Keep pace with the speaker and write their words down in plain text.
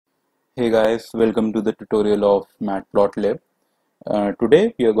Hey guys, welcome to the tutorial of Matplotlib.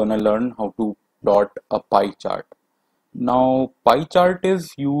 Today we are going to learn how to plot a pie chart. Now, pie chart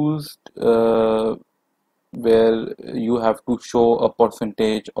is used where you have to show a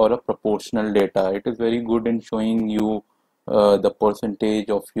percentage or a proportional data. It is very good in showing you the percentage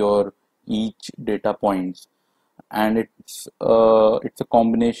of your each data points, and it's a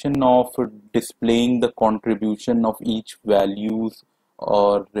combination of displaying the contribution of each values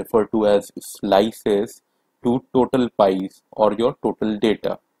or referred to as slices to total pies or your total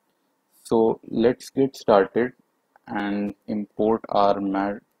data. So let's get started and import our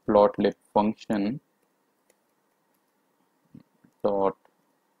matplotlib function dot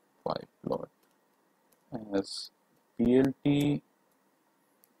pyplot as plt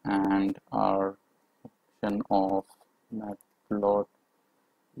and our function of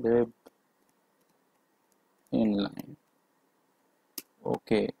matplotlib inline.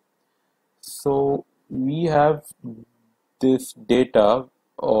 Okay, so we have this data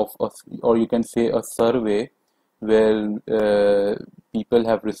of a, or you can say a survey where people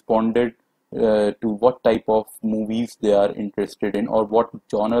have responded to what type of movies they are interested in or what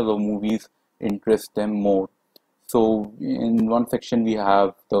genres of movies interest them more. So in one section we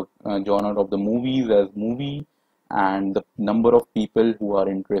have the genre of the movies as movie and the number of people who are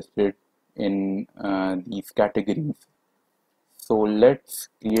interested in these categories. So let's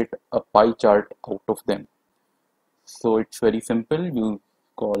create a pie chart out of them. So it's very simple. You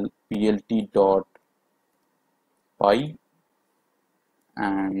call plt dot pie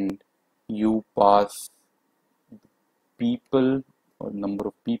and you pass people or number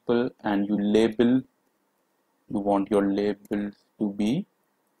of people and you want your labels to be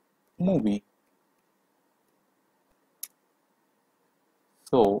movie.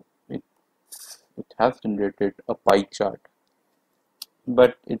 So it has generated a pie chart,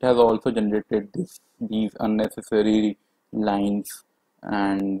 but it has also generated these unnecessary lines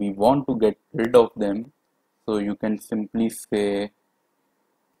and we want to get rid of them. So you can simply say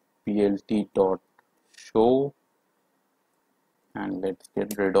plt dot show and let's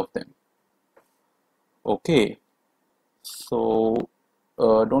get rid of them. Okay, so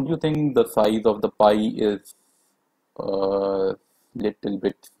don't you think the size of the pie is little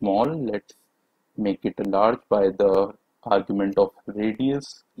bit small? Let's make it large by the argument of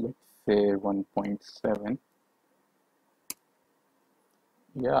radius. Let's say 1.7.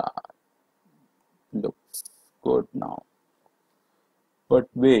 Yeah, looks good now. But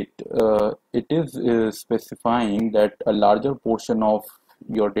wait, it is specifying that a larger portion of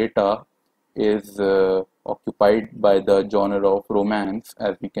your data is occupied by the genre of romance.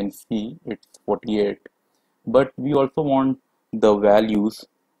 As we can see, it's 48. But we also want the values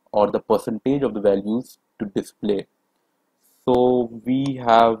or the percentage of the values to display. So we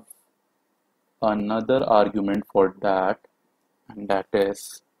have another argument for that, and that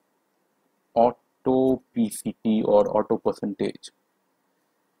is auto PCT or auto percentage.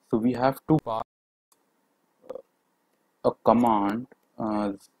 So we have to pass a command.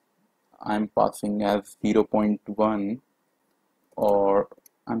 I'm passing as 0.1 or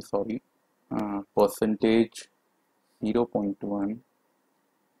I'm sorry, percentage 0.1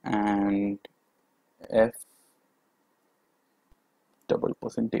 and f double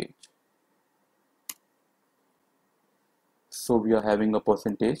percentage. So we are having a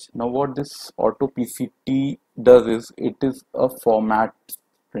percentage. Now what this auto PCT does is it is a format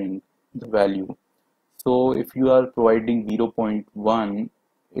string, the value. So if you are providing 0.1,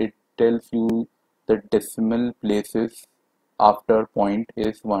 it tells you the decimal places after point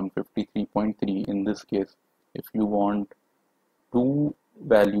is 153.3 in this case. If you want two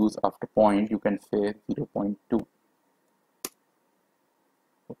values after point, you can say 0.2.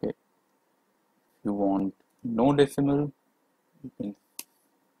 Okay. If you want no decimal, you can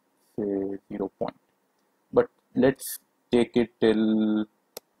say 0 point. But let's take it till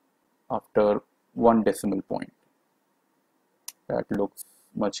after one decimal point. That looks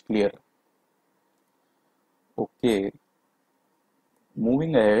much clearer. Okay,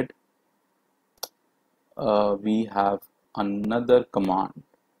 moving ahead, we have another command.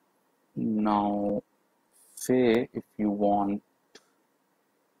 Now, say if you want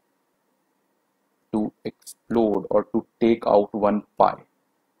to explode or to take out one pie.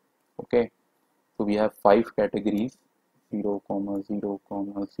 Okay, so we have 5 categories: 0, 0, 0,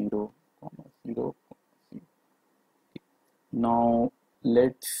 0. Now,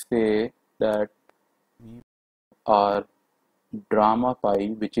 let's say that we are drama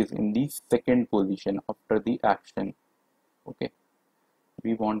pie, which is in the second position after the action. Okay,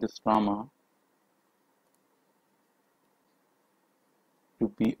 we want this drama to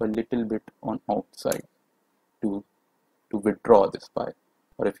be a little bit on outside to withdraw this pi.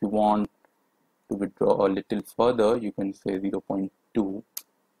 Or if you want to withdraw a little further, you can say 0.2.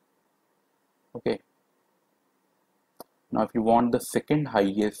 Okay. Now if you want the second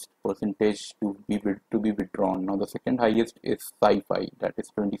highest percentage to be withdrawn, now the second highest is sci-fi, that is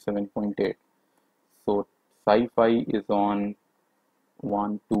 27.8. So sci-fi is on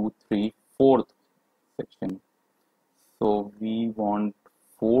 1, 2, 3, 4th section. So we want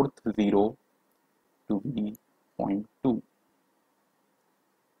fourth 0 to be 0.2.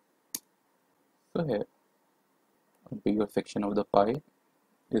 So here a bigger section of the pie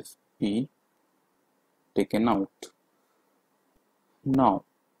is be taken out. Now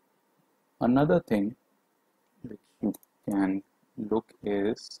another thing which you can look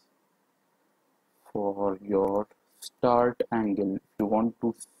is for your start angle. If you want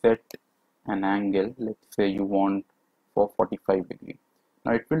to set an angle, let's say you want for 45 degree.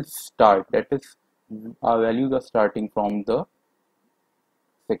 Now it will start, that is, our values are starting from the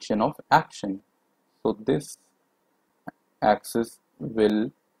section of action. So this axis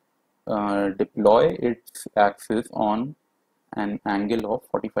will deploy its axis on an angle of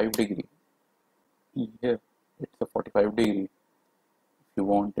 45 degree. Here it's a 45 degree. If you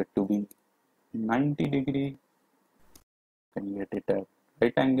want it to be 90 degree, you can get it at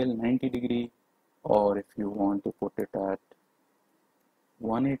right angle 90 degree, or if you want to put it at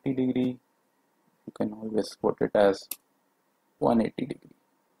 180 degree, you can always put it as 180 degree.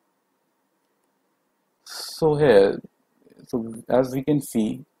 So here, so as we can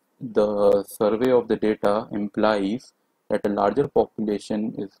see, the survey of the data implies that a larger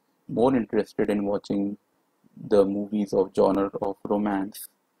population is more interested in watching the movies of genre of romance,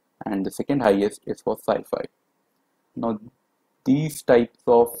 and the second highest is for sci-fi. Now these types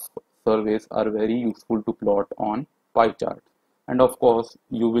of surveys are very useful to plot on pie chart, and of course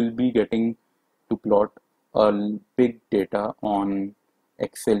you will be getting to plot a big data on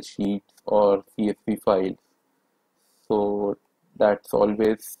Excel sheets or CSV files, so that's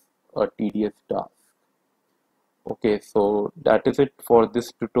always a tedious task. Okay, so that is it for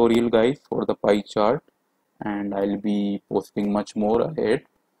this tutorial, guys, for the pie chart, and I'll be posting much more ahead.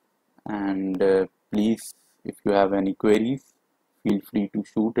 And please, if you have any queries, feel free to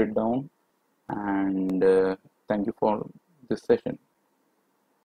shoot it down. And thank you for this session.